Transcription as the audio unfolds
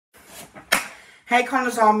Hey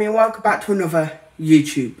Connor's Army, and welcome back to another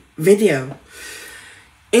YouTube video.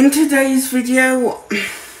 In today's video,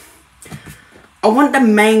 I want the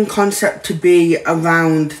main concept to be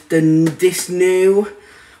around this new,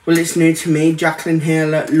 well it's new to me, Jacklyn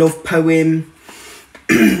Hill love poem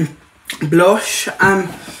blush. I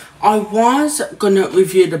was gonna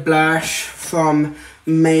review the blush from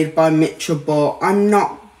Made by Mitchell, but I'm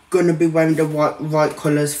not gonna be wearing the right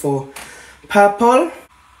colours for purple,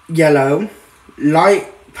 yellow, light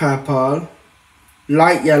purple,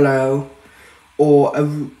 light yellow, or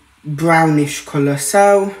a brownish colour.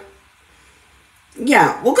 So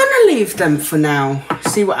yeah, we're gonna leave them for now,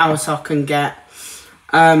 see what else I can get.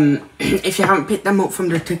 If you haven't picked them up from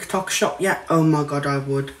the TikTok shop yet, oh my god, I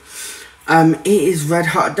would. It is red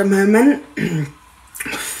hot at the moment.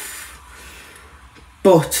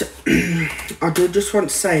 But I do just want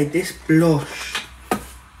to say this blush,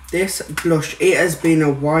 it has been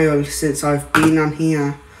a while since I've been on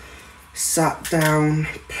here, sat down,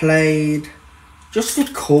 played, just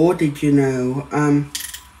recorded, you know.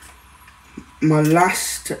 My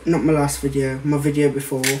video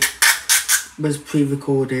before was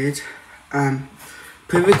pre-recorded.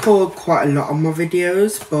 Pre-record quite a lot of my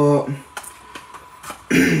videos, but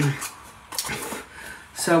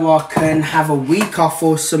so I can have a week off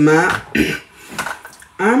or something.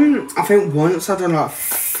 I think once I've done like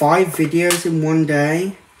 5 videos in one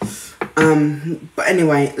day. But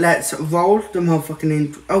anyway, let's roll the motherfucking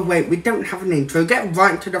intro. Oh wait, we don't have an intro. Get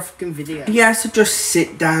right into the fucking video. Yeah, so just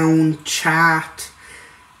sit down, chat,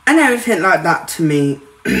 and everything like that to me.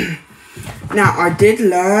 Now, I did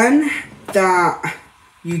learn that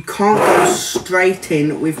you can't go straight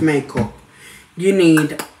in with makeup. You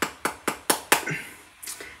need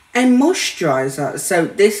a moisturiser. So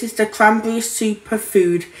this is the Cranberry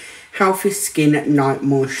Superfood Healthy Skin Night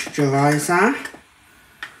Moisturiser.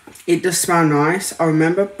 It does smell nice. I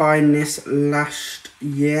remember buying this last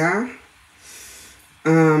year.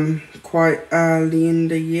 Quite early in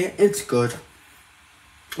the year. It's good.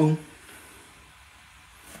 Oh.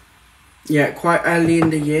 Yeah, quite early in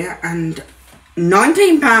the year. And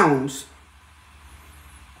 £19.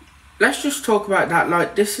 Let's just talk about that.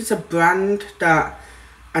 Like, this is a brand that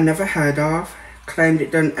I never heard of. Claimed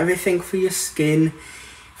it done everything for your skin.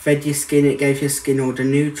 Fed your skin. It gave your skin all the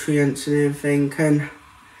nutrients and everything. And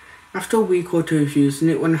after a week or two of using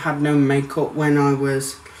it, when I had no makeup when I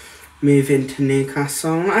was moving to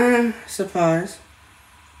Newcastle, surprise,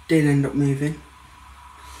 didn't end up moving.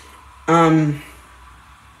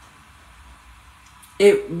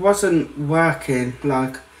 It wasn't working,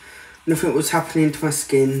 like nothing was happening to my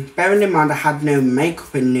skin. Bearing in mind I had no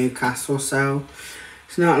makeup in Newcastle, so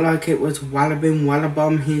it's not like it was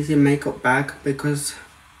wallabim, here's your makeup bag, because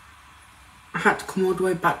I had to come all the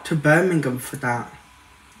way back to Birmingham for that.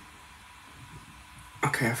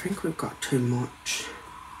 Okay, I think we've got too much.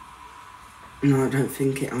 No, I don't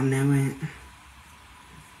think it, I know it.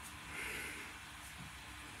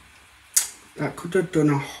 That could have done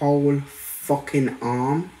a whole fucking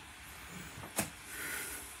arm.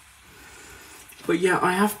 But yeah,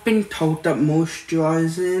 I have been told that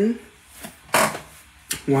moisturising,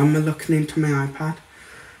 why am I looking into my iPad?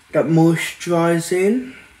 That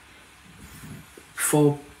moisturising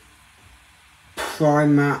for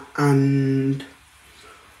primer and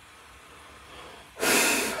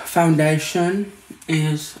foundation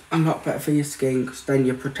is a lot better for your skin, because then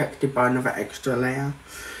you're protected by another extra layer.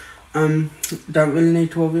 Don't really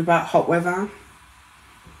need to worry about hot weather.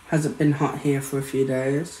 Hasn't been hot here for a few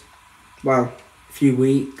days. Well, a few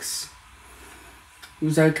weeks. It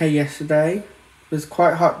was okay yesterday. It was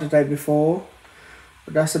quite hot the day before.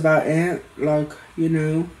 But that's about it. Like, you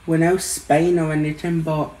know, we're no Spain or anything,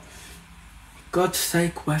 but God's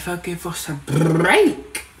sake, weather, give us a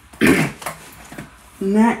break.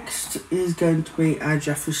 Next is going to be a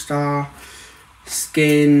Jeffree Star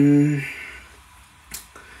Skin,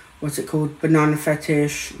 what's it called? Banana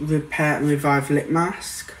Fetish Repair and Revive Lip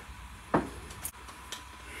Mask. I'm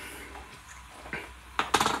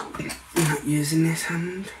not using this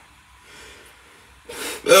hand.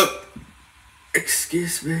 Oh,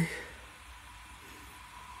 excuse me.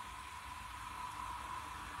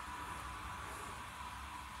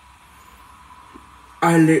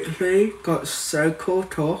 I literally got so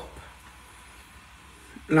caught up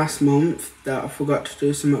last month that I forgot to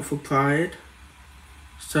do something for Pride.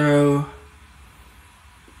 So,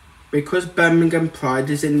 because Birmingham Pride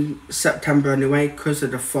is in September anyway, because of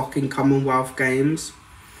the fucking Commonwealth Games,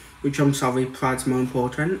 which I'm sorry, Pride's more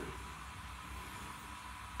important.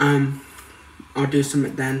 I'll do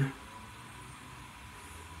something then.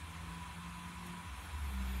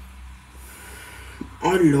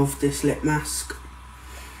 I love this lip mask.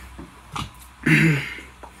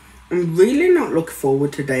 I'm really not looking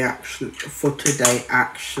forward to today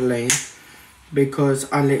actually, because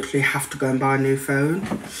I literally have to go and buy a new phone.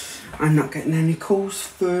 I'm not getting any calls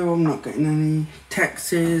through, I'm not getting any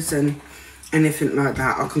texts and anything like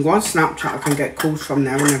that. I can go on Snapchat, I can get calls from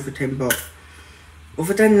there and everything, but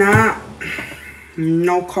other than that,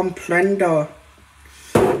 no comprendo.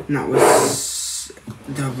 And that was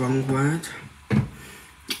the wrong word.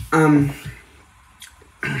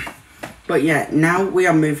 But yeah, now we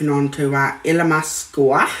are moving on to our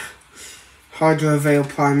Ilamasqua Hydro Veil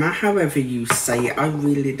Primer, however you say it, I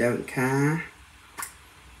really don't care.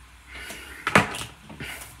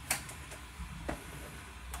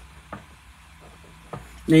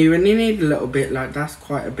 Now you only need a little bit, like that's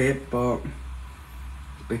quite a bit, but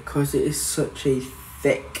because it is such a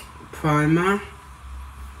thick primer,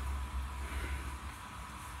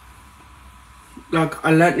 like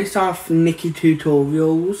I learnt this off Nikki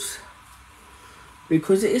Tutorials,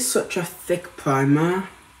 because it is such a thick primer,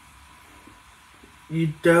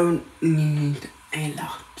 you don't need a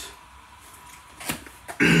lot.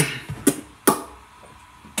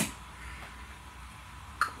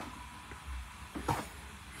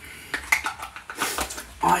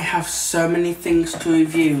 I have so many things to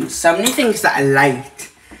review, so many things that are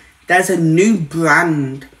late. There's a new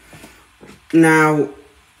brand. Now,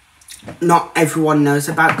 not everyone knows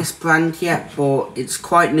about this brand yet, but it's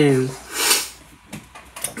quite new.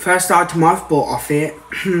 First item I've bought off it.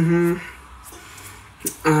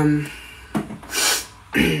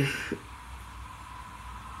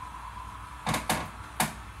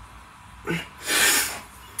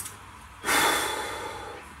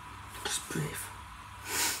 Just breathe.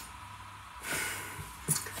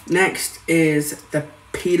 Next is the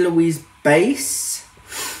P. Louise base.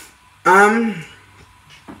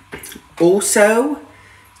 Also,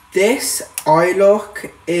 this eye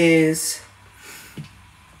look is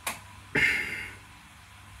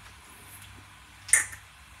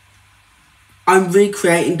I'm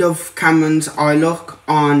recreating Dove Cameron's eye look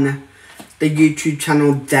on the YouTube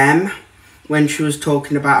channel Dem, when she was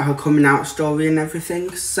talking about her coming out story and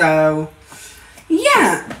everything. So,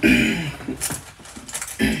 yeah.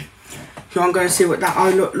 You want to go and see what that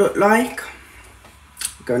eye look like?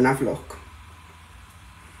 Go and have a look.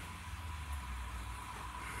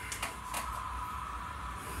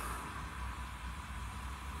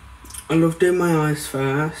 I love doing my eyes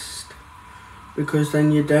first, because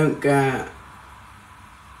then you don't get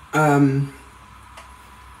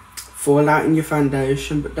fallout in your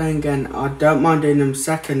foundation. But then again, I don't mind doing them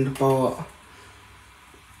second, but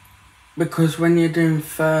because when you're doing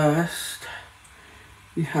first,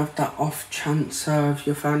 you have that off chance of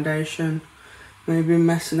your foundation maybe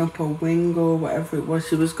messing up a wing or whatever it was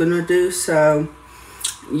he was gonna do. So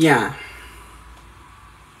yeah,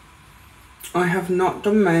 I have not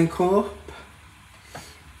done makeup.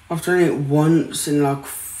 I've done it once in like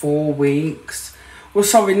 4 weeks. Well,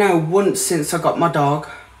 sorry, no, once since I got my dog.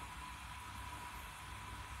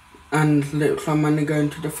 And literally I'm only going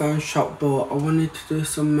to the phone shop, but I wanted to do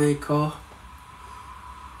some makeup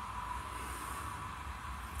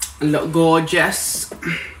and look gorgeous.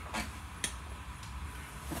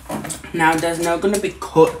 Now, there's not going to be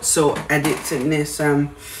cuts or edits in this.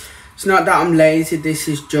 It's not that I'm lazy, this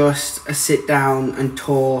is just a sit down and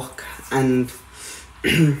talk and,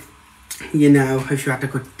 you know, have you had a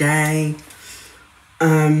good day?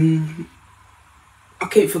 I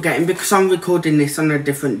keep forgetting because I'm recording this on a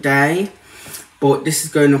different day, but this is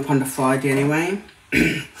going up on the Friday anyway.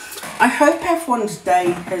 I hope everyone's day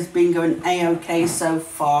has been going a-okay so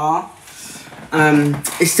far.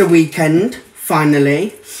 It's the weekend,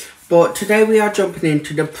 finally. But today we are jumping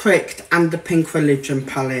into the Pricked and the Pink Religion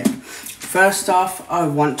palette. First off, I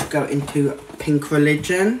want to go into Pink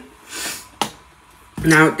Religion.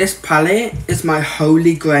 Now, this palette is my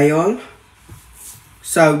holy grail.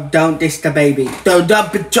 So, don't diss the baby. Don't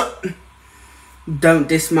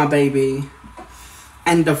diss my baby.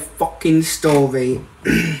 End of fucking story.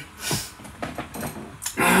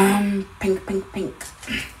 Pink, pink, pink.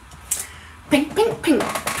 Pink, pink, pink.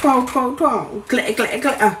 Twirl, twirl, twirl. Glitter, glitter,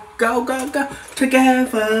 glitter. Go, go, go. Together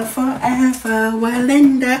forever. We're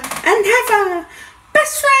Linda and Heather.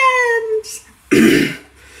 Best friends.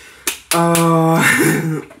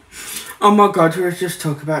 Oh my god, we were just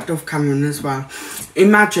talking about Dove Cameron as well.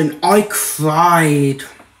 Imagine, I cried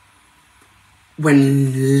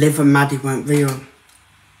when Liv and Maddie weren't real.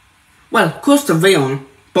 Well, of course they're real,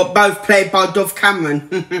 but both played by Dove Cameron.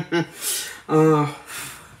 Oh,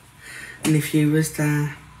 and if you was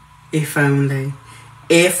there, if only,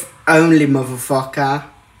 motherfucker.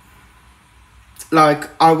 Like,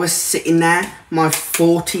 I was sitting there, my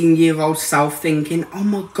 14-year-old self thinking, oh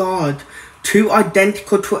my god, 2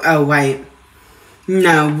 identical to, oh wait,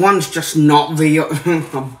 no, one's just not real.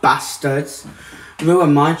 Bastards.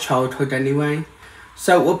 Ruined my childhood anyway.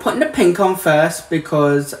 So we're putting the pink on first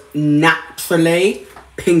because naturally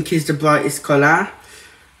pink is the brightest colour.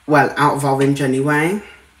 Well, out of orange anyway.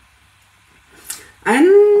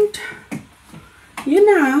 And, you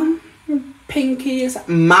know, pink is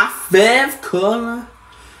my favourite colour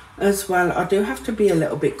as well. I do have to be a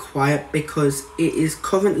little bit quiet because it is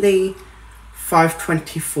currently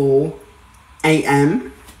 5:24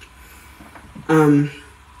 a.m.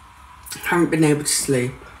 Haven't been able to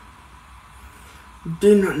sleep.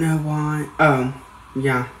 Do not know why. Oh,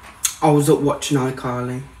 yeah. I was up watching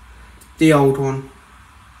iCarly. The old one.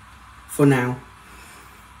 For now.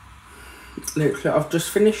 Literally, I've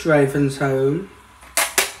just finished Raven's Home.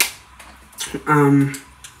 And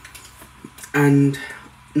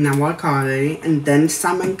now iCarly. And then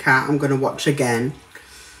Sam and Cat I'm going to watch again.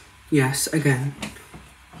 Yes, again.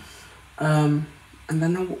 And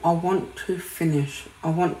then I want to finish.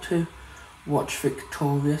 I want to watch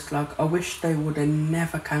Victorious. Like, I wish they would have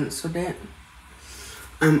never cancelled it.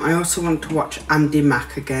 I also want to watch Andy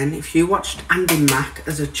Mack again. If you watched Andy Mack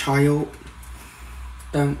as a child,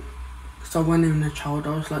 don't. Because I wasn't even a child.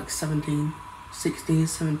 I was like 16,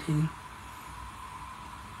 17.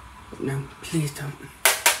 But no, please don't.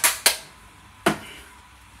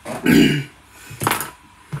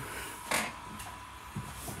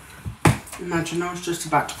 Imagine I was just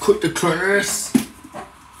about to cut the clothes.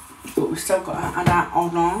 But we still got to add that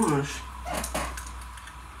orange.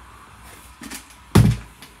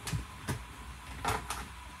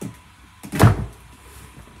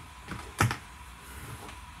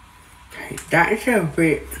 Okay, that is a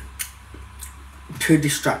bit too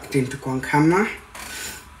distracting to go on camera.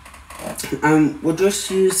 We're just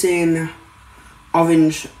using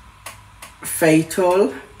orange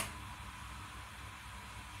Fatal.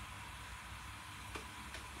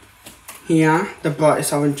 Here, the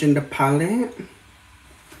brightest orange in the palette.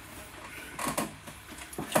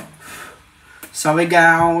 Sorry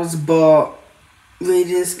girls, but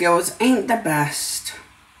reading skills ain't the best.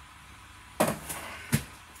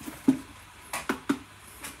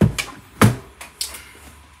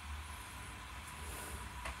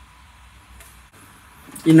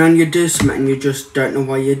 You know, you do something and you just don't know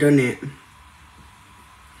why you done it.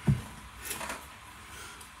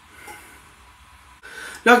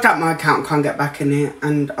 Looked at my account, can't get back in it,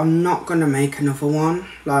 and I'm not gonna make another one.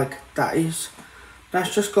 Like, that's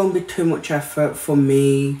just gonna be too much effort for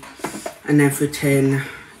me and everything,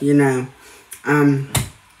 you know.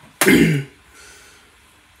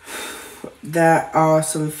 There are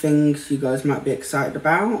some things you guys might be excited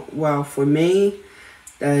about. Well, for me,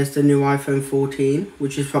 there's the new iPhone 14,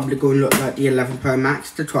 which is probably going to look like the 11 Pro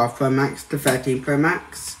Max, the 12 Pro Max, the 13 Pro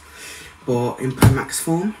Max, but in Pro Max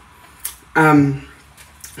form.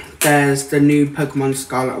 There's the new Pokemon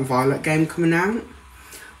Scarlet and Violet game coming out,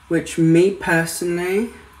 which me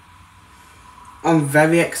personally, I'm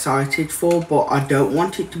very excited for, but I don't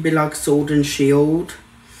want it to be like Sword and Shield.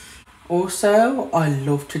 Also, I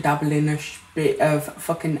love to dabble in a bit of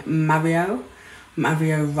fucking Mario and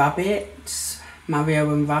Rabbids,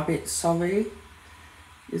 sorry,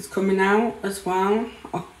 is coming out as well.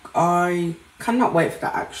 I cannot wait for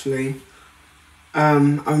that actually. I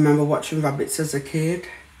remember watching Rabbids as a kid.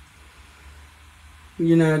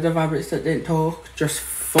 You know, the rabbits that didn't talk, just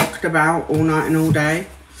fucked about all night and all day.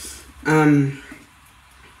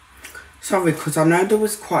 Sorry, because I know there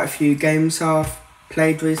was quite a few games I've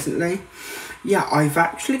played recently. Yeah, I've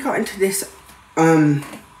actually got into this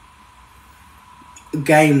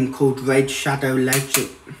game called Raid Shadow Legend.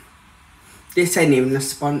 This ain't even a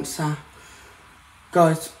sponsor.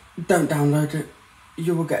 Guys, don't download it.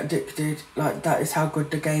 You will get addicted. Like, that is how good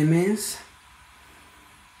the game is.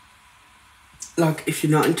 Like, if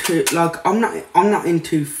you're not into, like, I'm not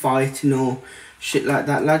into fighting or shit like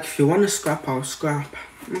that. Like, if you want to scrap, I'll scrap,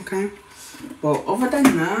 okay? But other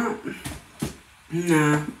than that,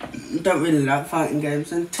 nah, don't really like fighting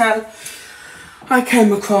games until I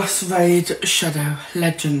came across Raid Shadow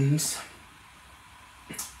Legends.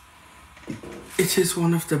 It is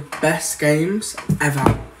one of the best games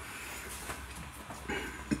ever,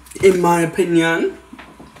 in my opinion.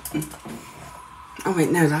 Oh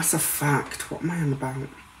wait, no, that's a fact. What am I on about?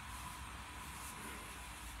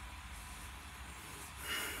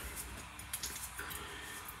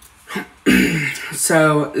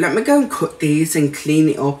 So, let me go and cut these and clean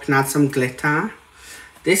it up and add some glitter.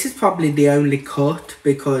 This is probably the only cut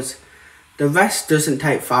because the rest doesn't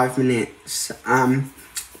take 5 minutes.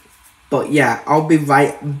 But yeah, I'll be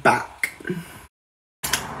right back.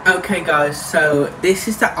 Okay guys, so this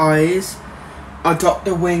is the eyes. I got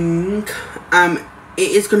the wing.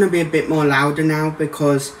 It is going to be a bit more louder now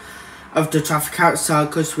because of the traffic outside,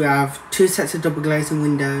 because we have 2 sets of double glazing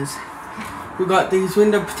windows. We've got these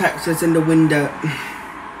window protectors in the window.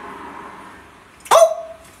 Oh!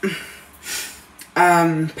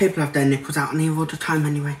 People have their nipples out on here all the time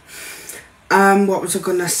anyway. What was I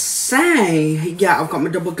gonna say? Yeah, I've got my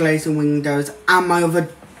double glazing windows and my other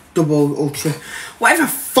double or triple, whatever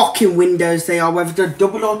fucking windows they are, whether they're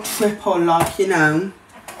double or triple, like, you know,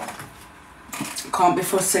 can't be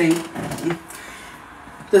fussy.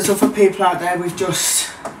 There's other people out there with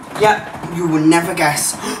just, yeah, you will never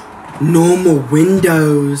guess, normal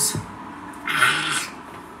windows.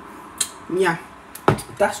 Yeah,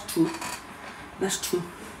 that's true. That's true.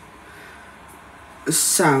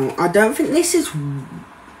 So, I don't think this is...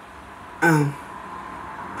 Oh.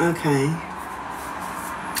 Okay.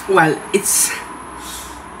 Well, it's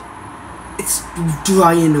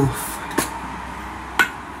dry enough.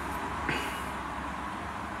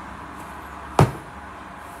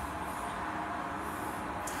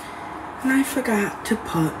 And I forgot to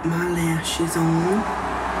put my lashes on.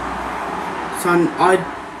 So I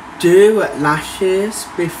do lashes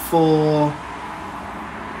before...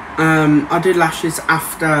 I do lashes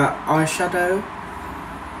after eyeshadow.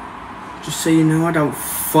 Just so you know, I don't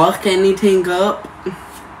fuck anything up.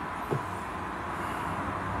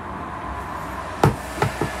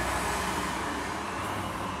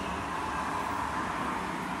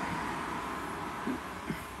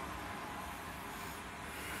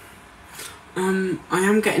 I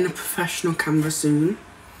am getting a professional camera soon,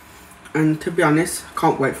 and to be honest, I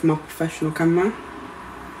can't wait for my professional camera.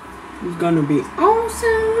 It's gonna be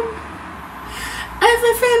awesome.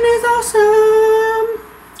 Everything is awesome.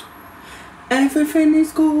 Everything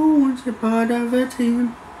is cool once you're part of a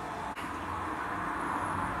team.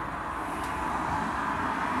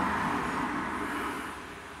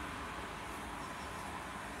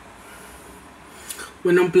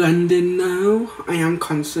 When I'm blending now, I am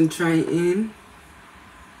concentrating.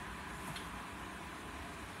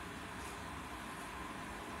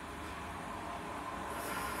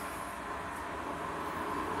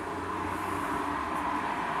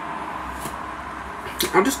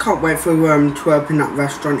 I just can't wait for to open that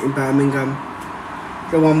restaurant in Birmingham.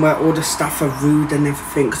 The one where all the staff are rude and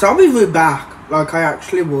everything. Because I'll be rude back, like I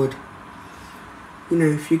actually would. You know,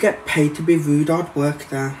 if you get paid to be rude, I'd work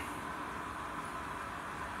there.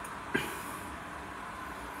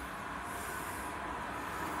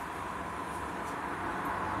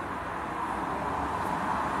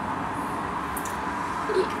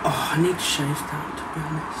 Oh, I need to shave that, to be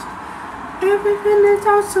honest. Everything is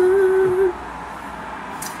awesome.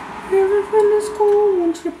 Everything is cool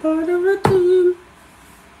once you're part of a team.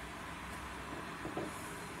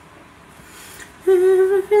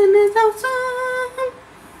 Everything is awesome.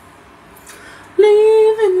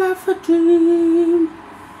 Living life a dream.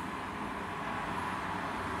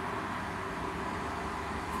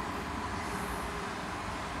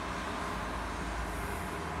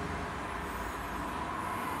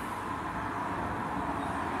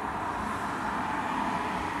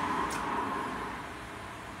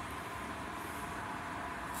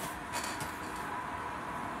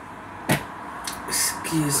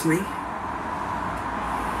 Excuse me.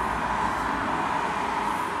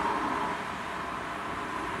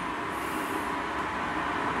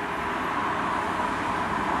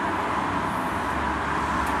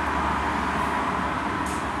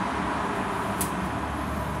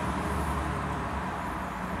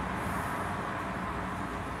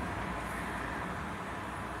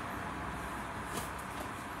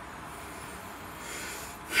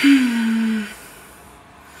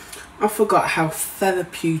 I forgot how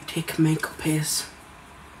therapeutic makeup is.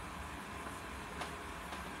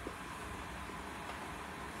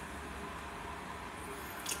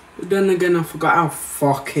 But then again, I forgot how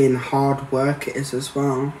fucking hard work it is as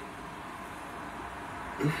well.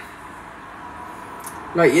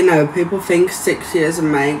 Like, you know, people think 6 years of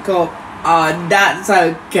makeup, oh, that's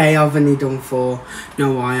okay, I've only done 4.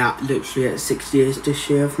 No, I literally at 6 years this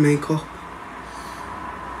year of makeup.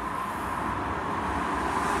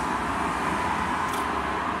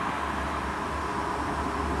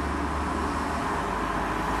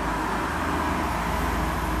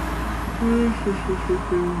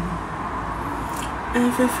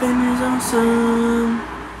 Everything is awesome.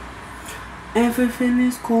 Everything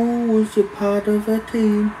is cool once you're part of a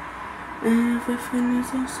team. Everything is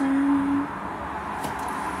awesome.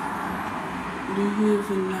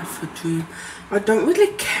 Living life a dream. I don't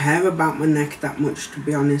really care about my neck that much, to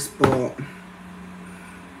be honest, but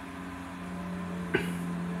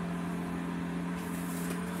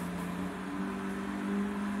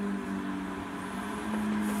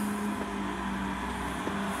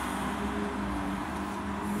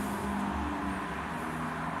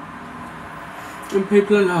and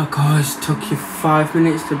people are like, oh, it took you 5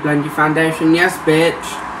 minutes to blend your foundation. Yes,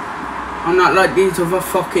 bitch. I'm not like these other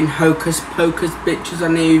fucking hocus pocus bitches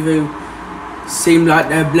on here who seem like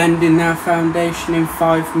they're blending their foundation in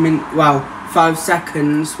 5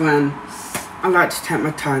 seconds, when I like to take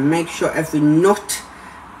my time. Make sure every nut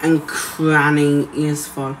and cranny is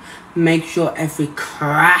full. Make sure every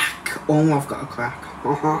crack. Oh, I've got a crack.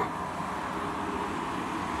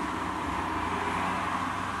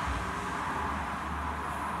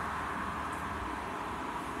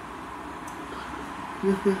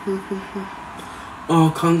 Oh,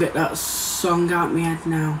 I can't get that song out my head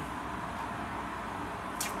now.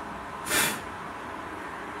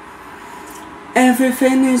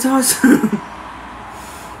 Everything is awesome.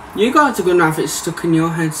 You guys are gonna have it stuck in your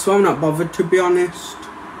head, so I'm not bothered, to be honest.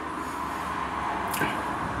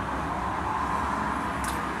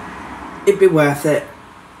 It'd be worth it.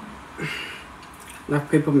 Like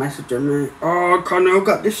people messaging me, oh Connor, I've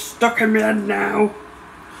got this stuck in my head now.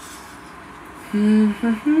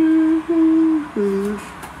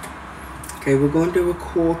 Okay, we're going to do a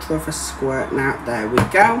quarter of a squirt now. There we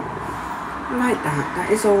go. Like that.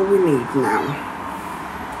 That is all we need now.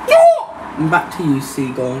 And back to you,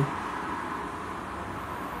 Seagull.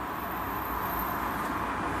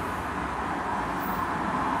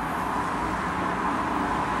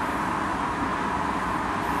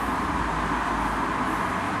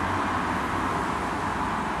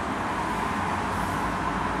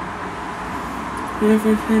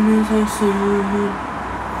 Everything is awesome.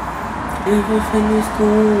 Everything is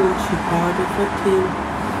good. She's part of the team.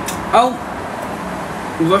 Oh!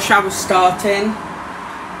 Rush hour starting.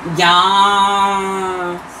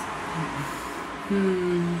 Yes!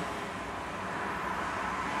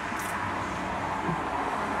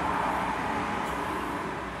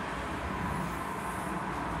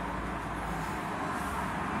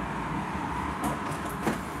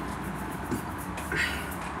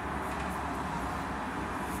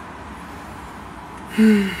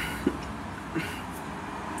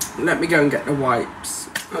 Let me go and get the wipes.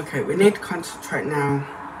 Okay, we need to concentrate now.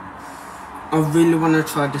 I really want to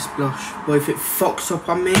try this blush, but if it fucks up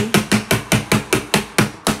on me,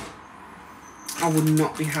 I would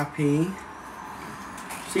not be happy.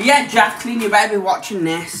 So yeah, Jacklyn, you better be watching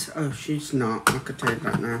this. Oh, she's not. I could tell you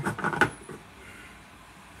that now.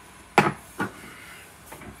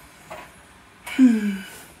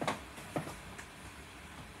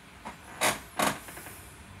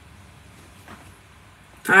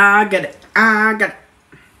 I get it. I get it.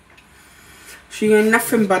 She ain't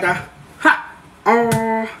nothing but a ha.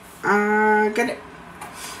 Oh, I get it.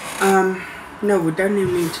 No, we don't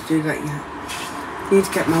even need to do that yet. Need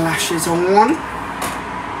to get my lashes on.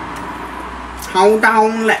 Hold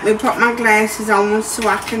on, let me put my glasses on so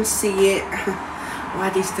I can see it.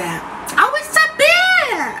 What is that? Oh, it's a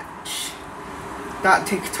bitch! That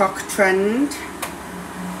TikTok trend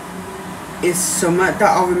is something that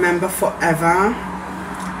I'll remember forever.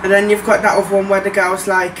 And then you've got that other one where the girl's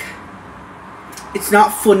like, it's not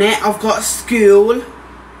funny, I've got school.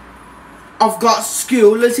 I've got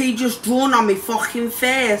school. Has he just drawn on my fucking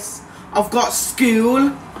face? I've got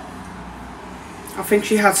school. I think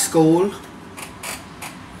she had school.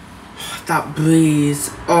 That breeze.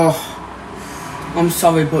 Oh, I'm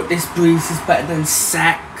sorry, but this breeze is better than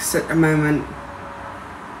sex at the moment.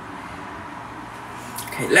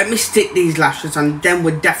 Okay, let me stick these lashes on, then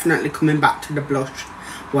we're definitely coming back to the blush.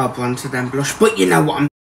 Well, bronzer then blush, but you know what I'm...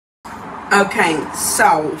 Okay,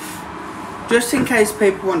 so, just in case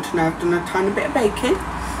people want to know, I've done a tiny bit of baking.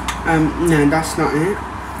 No, that's not it.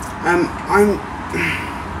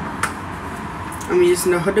 I'm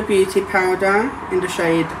using the Huda Beauty powder in the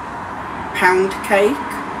shade Pound Cake.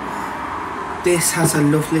 This has a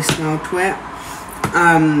lovely smell to it.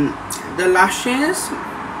 The lashes,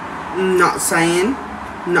 not saying,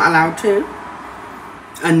 not allowed to.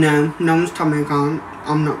 And no one's told me I can't.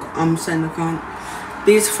 I'm saying I can't.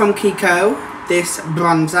 These are from Kiko, this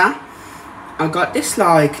bronzer. I got this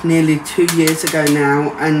like nearly 2 years ago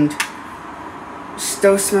now, and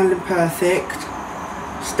still smelling perfect.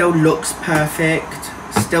 Still looks perfect.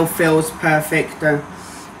 Still feels perfect.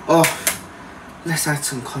 Oh, let's add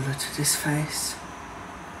some colour to this face.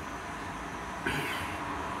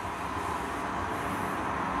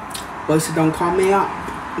 Boy, so don't call me up.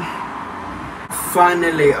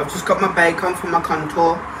 Finally, I've just got my bacon for my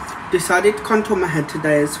contour. Decided to contour my head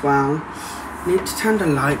today as well. Need to turn the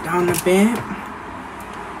light down a bit.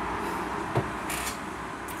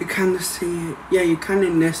 You kind of see it. Yeah, you can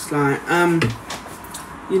in this light.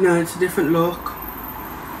 You know, it's a different look.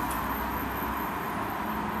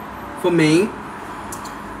 For me.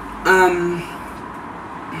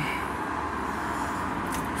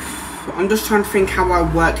 I'm just trying to think how I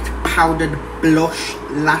worked powdered blush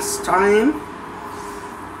last time.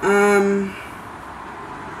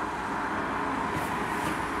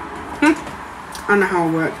 I know how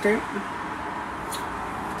I worked it.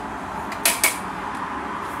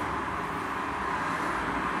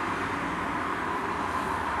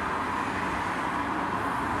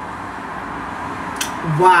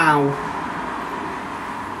 Wow.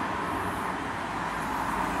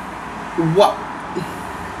 What?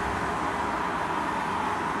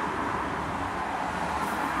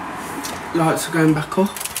 Lights are going back up.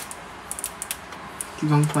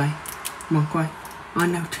 Wrong way. Wrong way. I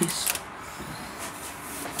noticed.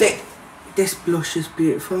 This blush is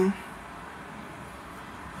beautiful.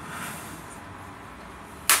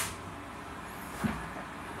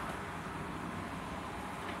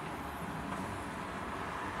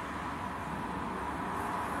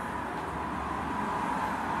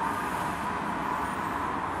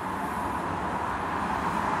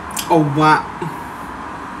 Oh wow.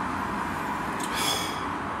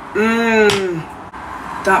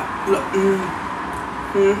 That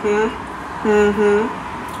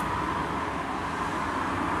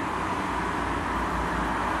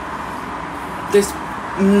This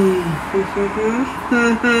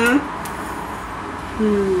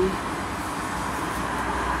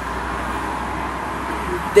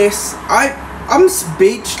This I'm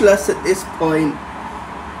speechless at this point.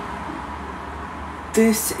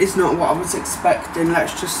 This is not what I was expecting,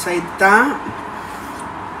 let's just say that.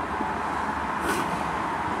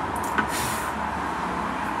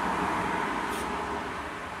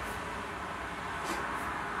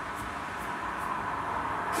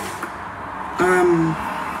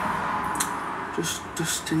 Just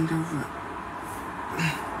dusting over.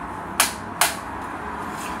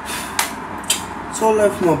 It's all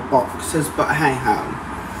over my boxes, but hey ho.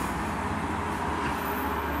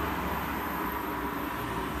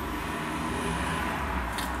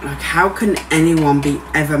 Like, how can anyone be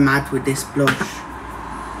ever mad with this blush?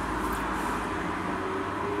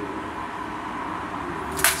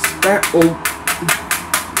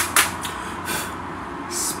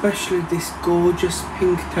 Especially this gorgeous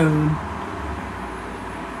pink tone.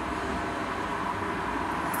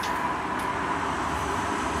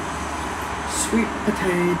 Sweet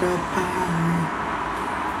potato pie.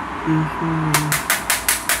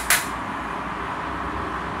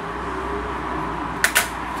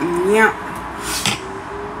 Yeah.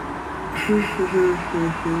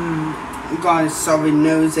 Guys, sorry,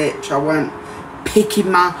 nose itch. I went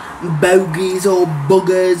picking my bogies or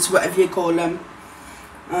buggers, whatever you call them.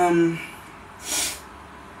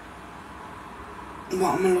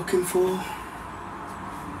 What am I looking for?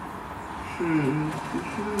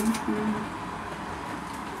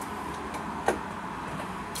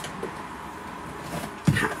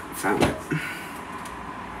 Found it.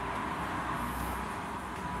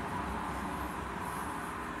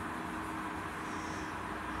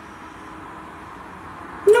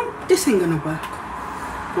 Nope, this ain't gonna work.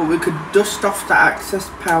 But we could dust off the excess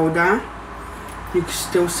powder. You can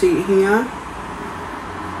still see it here.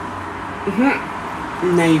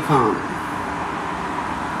 No, you can't.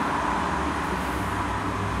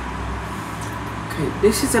 Okay,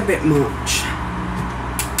 this is a bit much.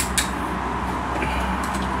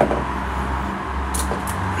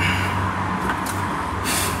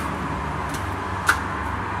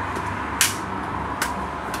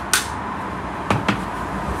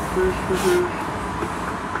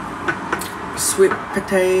 Sweet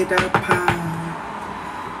potato pie.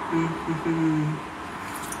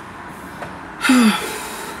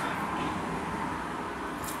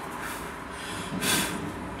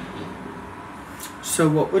 So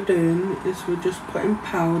what we're doing is we're just putting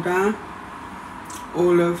powder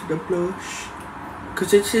all over the blush,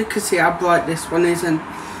 because as you can see how bright this one is, and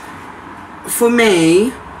for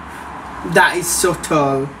me that is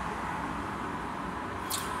subtle.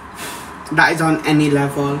 That is on any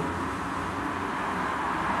level.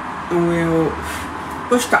 And we'll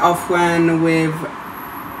brush that off when we've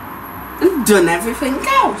done everything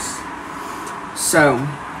else. So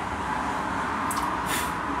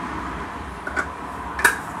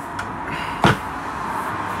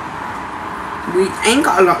we ain't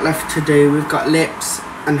got a lot left to do. We've got lips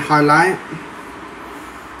and highlight.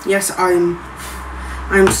 Yes, I'm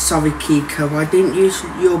I'm sorry, Kiko. I didn't use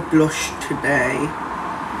your blush today.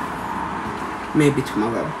 Maybe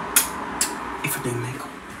tomorrow, if I do makeup.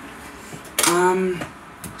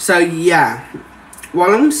 So yeah,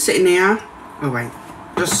 while I'm sitting here, oh wait,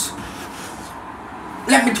 just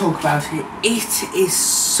let me talk about it. It is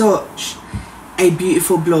such a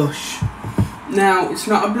beautiful blush. Now, it's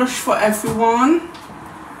not a blush for everyone,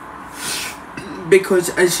 because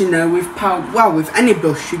as you know, with any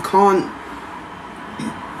blush, you can't,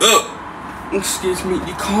 excuse me,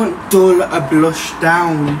 you can't dull a blush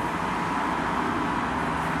down.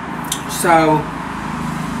 So,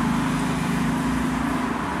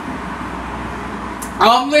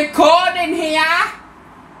 I'm recording here.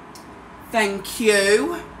 Thank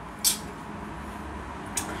you.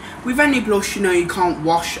 With any blush, you know, you can't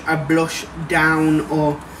wash a blush down,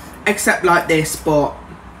 or except like this, but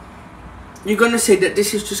you're gonna see that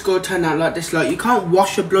this is just gonna turn out like this. Like, you can't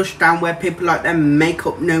wash a blush down where people like their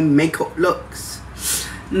makeup, no makeup looks.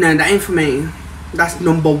 No, that ain't for me. That's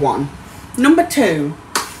number one. Number two,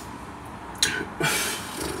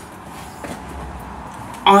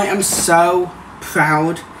 I am so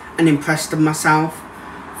proud and impressed of myself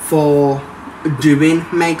for doing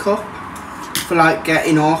makeup, for like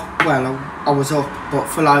getting up. Well, I was up, but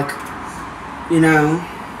for like, you know,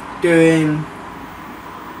 doing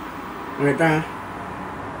right there.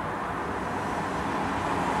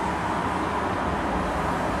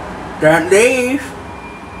 Don't leave.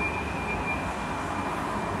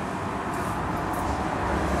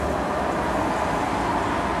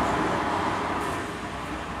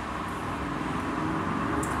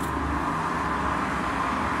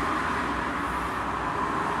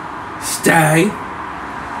 Stay.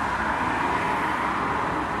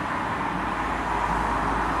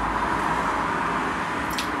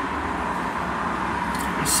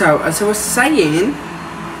 So, as I was saying,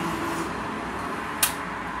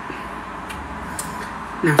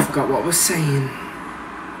 now I forgot what I was saying.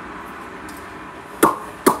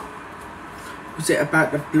 Was it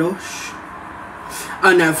about the blush?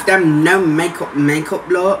 Oh no, for them no makeup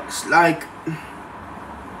looks, like,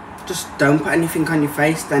 just don't put anything on your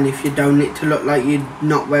face then if you don't need to look like you're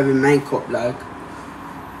not wearing makeup, like,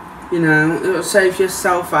 you know, it'll save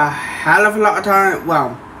yourself a hell of a lot of time.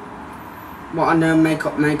 Well, what I know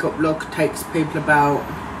makeup look takes people about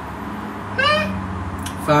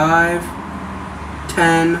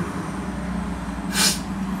 5-10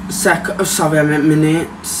 seconds. Oh, sorry, I meant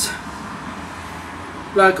minutes.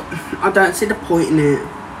 Like, I don't see the point in it.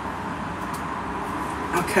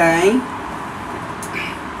 Okay.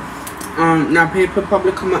 Now people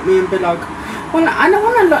probably come at me and be like, well, I don't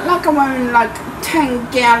want to look like I'm wearing like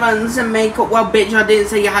 10 gallons of makeup. Well, bitch, I didn't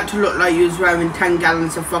say you had to look like you was wearing 10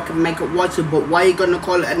 gallons of fucking makeup water, but why are you gonna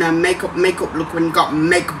call it a makeup look when you got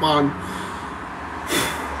makeup on?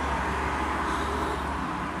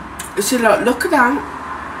 See, look at that.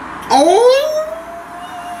 Oh!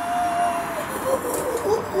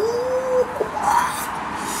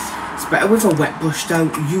 It's better with a wet brush though.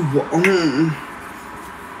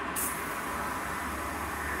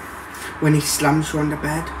 When he slams you on the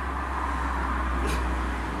bed.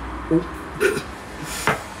 Oh.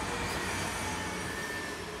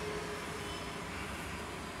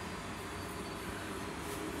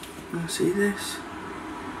 Now see this?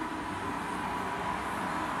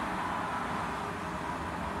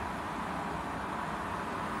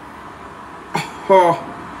 Oh.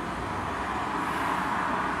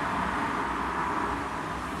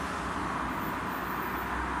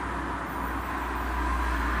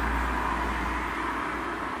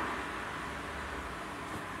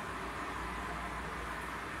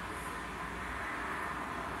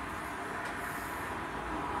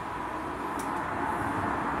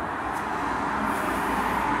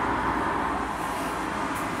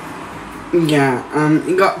 Yeah,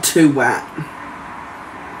 it got too wet.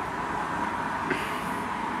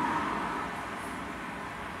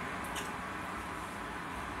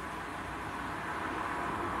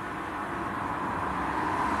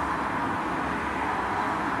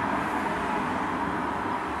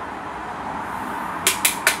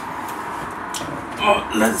 Oh,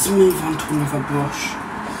 let's move on to another brush.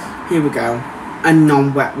 Here we go. A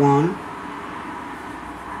non-wet one.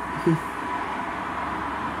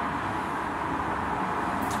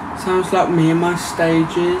 Sounds like me in my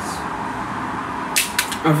stages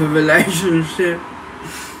of a relationship.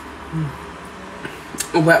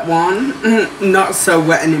 A wet one. Not so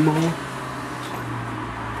wet anymore.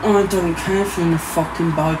 Oh, I don't care if you're in a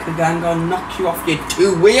fucking biker gang. I'll knock you off your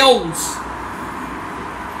two wheels.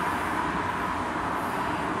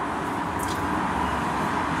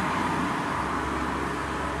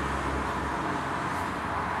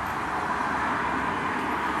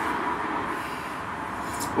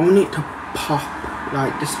 I want it to pop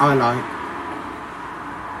like this highlight.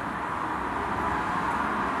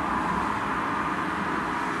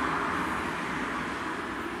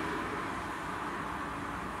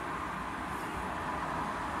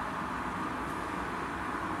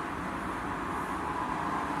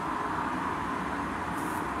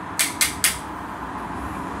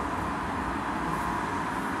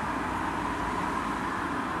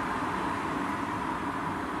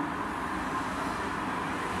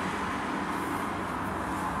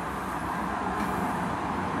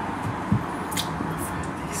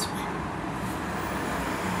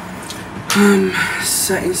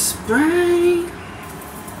 Setting spray.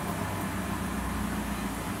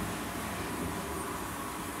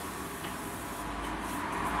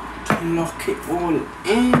 To lock it all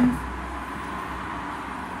in.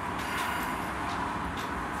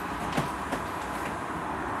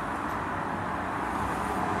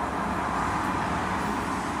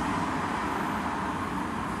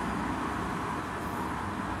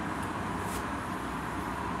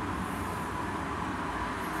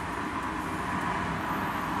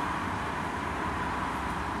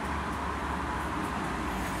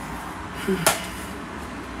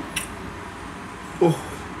 Oh,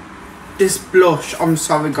 this blush, I'm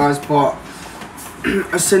sorry guys, but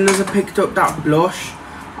as soon as I picked up that blush,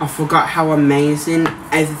 I forgot how amazing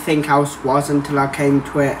everything else was until I came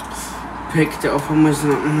to it, picked it up and was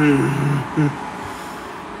like,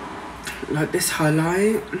 like this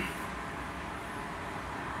highlight.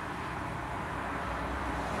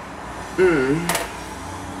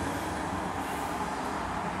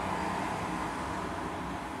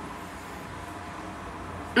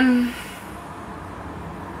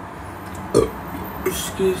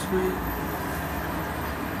 Excuse me.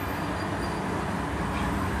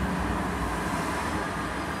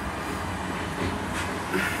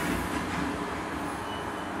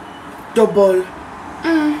 Double.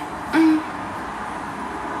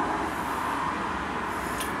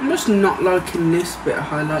 I'm just not liking this bit of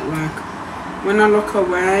highlight. Like when I look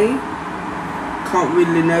away, can't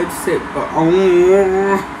really notice it, but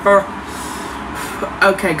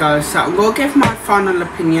okay guys, so I'm gonna give my final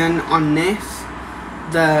opinion on this.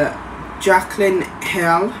 The Jacklyn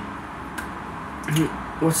Hill,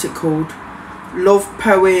 what's it called? Love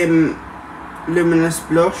Poem Luminous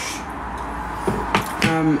Blush.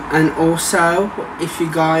 And also, if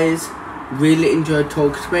you guys really enjoyed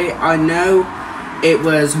Talk to Me, I know it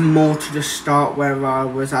was more to the start where I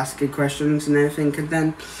was asking questions and everything, and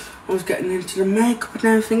then I was getting into the makeup and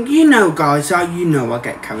everything. You know guys, you know I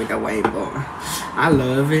get carried away, but I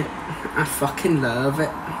love it. I fucking love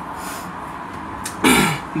it.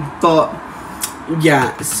 But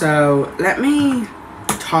yeah, so let me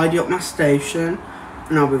tidy up my station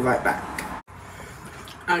and I'll be right back.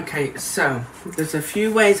 Okay, so there's a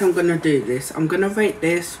few ways I'm gonna do this. I'm gonna rate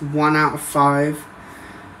this 1 out of 5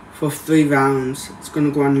 for 3 rounds. It's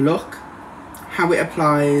gonna go on look, how it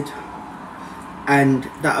applied, and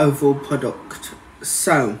the overall product.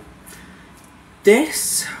 So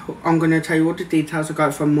this, I'm gonna tell you all the details I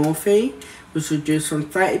got from Morphe. Was reduced from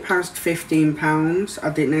 £30 to £15. I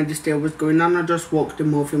didn't know this deal was going on. I just walked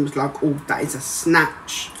in Morphe and was like, oh, that is a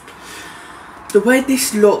snatch. The way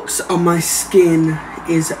this looks on my skin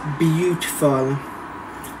is beautiful.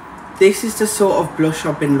 This is the sort of blush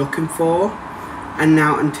I've been looking for. And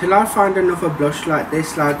now, until I find another blush like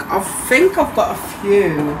this, like, I think I've got a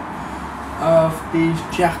few of these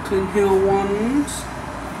Jacklyn Hill ones.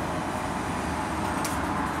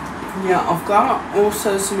 Yeah, I've got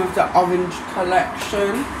also some of the orange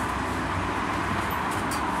collection.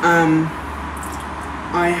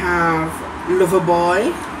 I have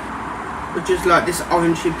Loverboy, which is like this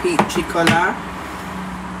orangey peachy colour.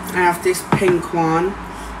 I have this pink one,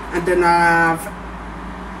 and then I have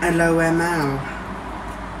LOML,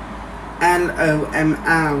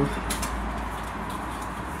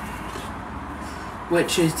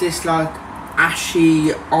 which is this like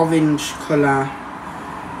ashy orange colour,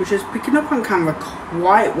 which is picking up on camera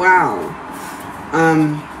quite well.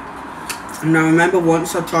 And I remember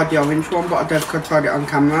once I tried the orange one, but I don't think I tried it on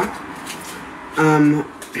camera.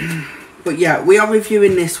 But yeah, we are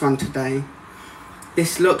reviewing this one today.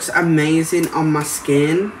 This looks amazing on my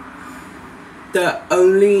skin. The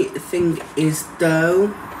only thing is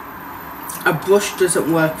though, a brush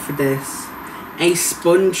doesn't work for this. A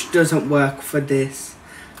sponge doesn't work for this.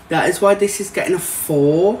 That is why this is getting a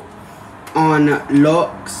 4 on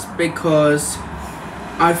looks, because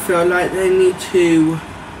I feel like they need to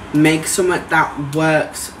make something that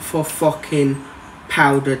works for fucking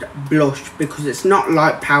powdered blush, because it's not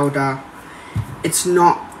like powder, it's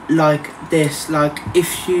not like this. Like,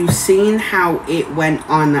 if you've seen how it went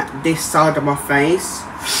on this side of my face,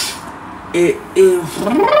 it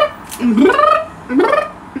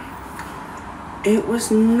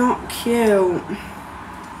was not cute.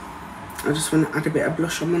 I just want to add a bit of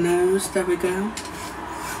blush on my nose. There we go.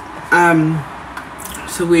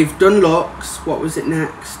 So we've done looks. What was it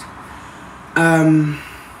next?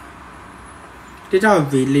 Did I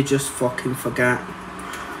really just fucking forget?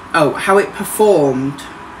 Oh, how it performed.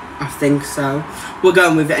 I think so. We're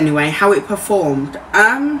going with it anyway. How it performed.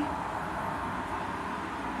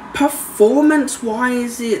 Performance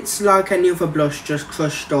wise, it's like any other blush, just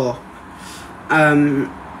crushed up.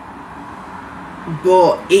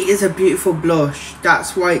 But it is a beautiful blush.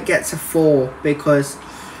 That's why it gets a 4, because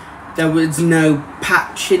there was no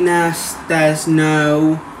patchiness, there's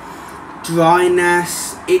no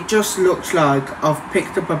dryness. It just looks like I've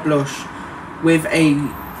picked up a blush with a,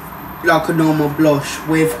 like a normal blush,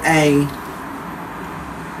 with a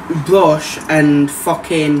brush and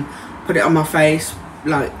fucking put it on my face.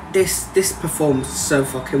 Like, this performs so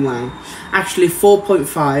fucking well. Actually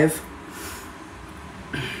 4.5.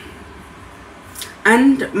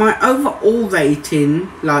 And my overall rating,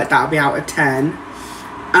 like, that'll be out of 10,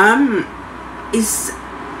 is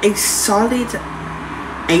a solid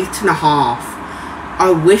 8.5.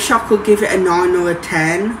 I wish I could give it a 9 or a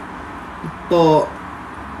 10, but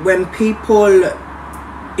when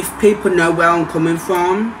if people know where I'm coming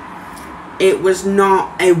from, it was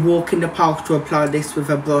not a walk in the park to apply this with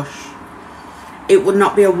a brush. It would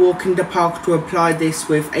not be a walk in the park to apply this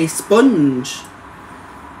with a sponge.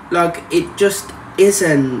 Like, it just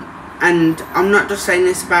isn't. And I'm not just saying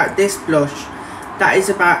this about this blush. That is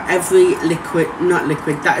about every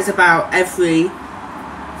that is about every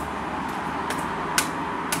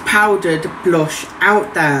powdered blush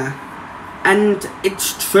out there. And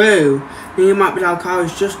it's true. And you might be like, oh, I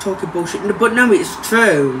was just talking bullshit. But no, it's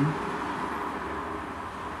true.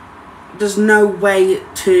 There's no way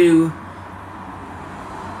to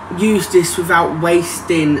use this without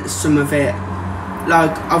wasting some of it.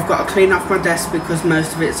 Like, I've got to clean off my desk because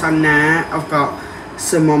most of it's on there. I've got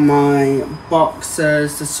some on my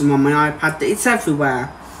boxers, there's some on my iPad. It's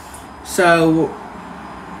everywhere. So,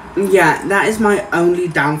 yeah, that is my only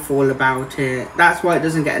downfall about it. That's why it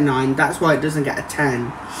doesn't get a 9. That's why it doesn't get a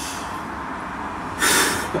 10.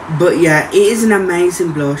 But yeah, it is an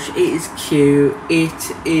amazing blush. It is cute.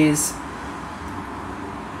 It is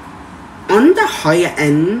on the higher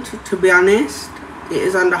end, to be honest. It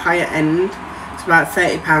is on the higher end. It's about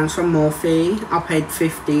 £30 from Morphe. I paid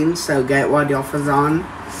 15, so get it while the offer's on.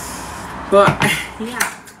 But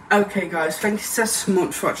yeah. Okay guys, thank you so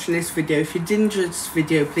much for watching this video. If you did enjoy this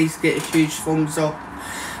video, please get a huge thumbs up.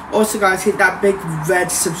 Also guys, hit that big red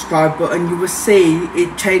subscribe button. You will see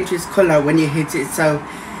it changes colour when you hit it, so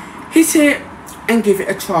hit it and give it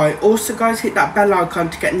a try. Also guys, hit that bell icon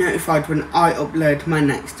to get notified when I upload my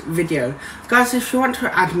next video. Guys, if you want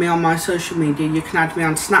to add me on my social media, you can add me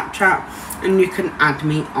on Snapchat and you can add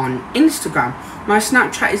me on Instagram. My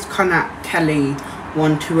Snapchat is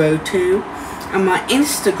Connor_Kelly1202 and my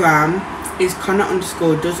Instagram is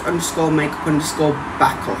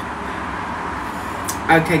Connor_does_makeup_backup.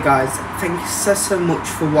 Okay guys, thank you so much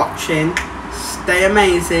for watching. Stay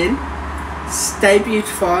amazing, stay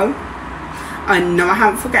beautiful. I know I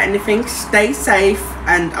haven't forgot anything. Stay safe,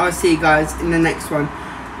 and I'll see you guys in the next one.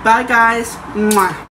 Bye guys. Mwah.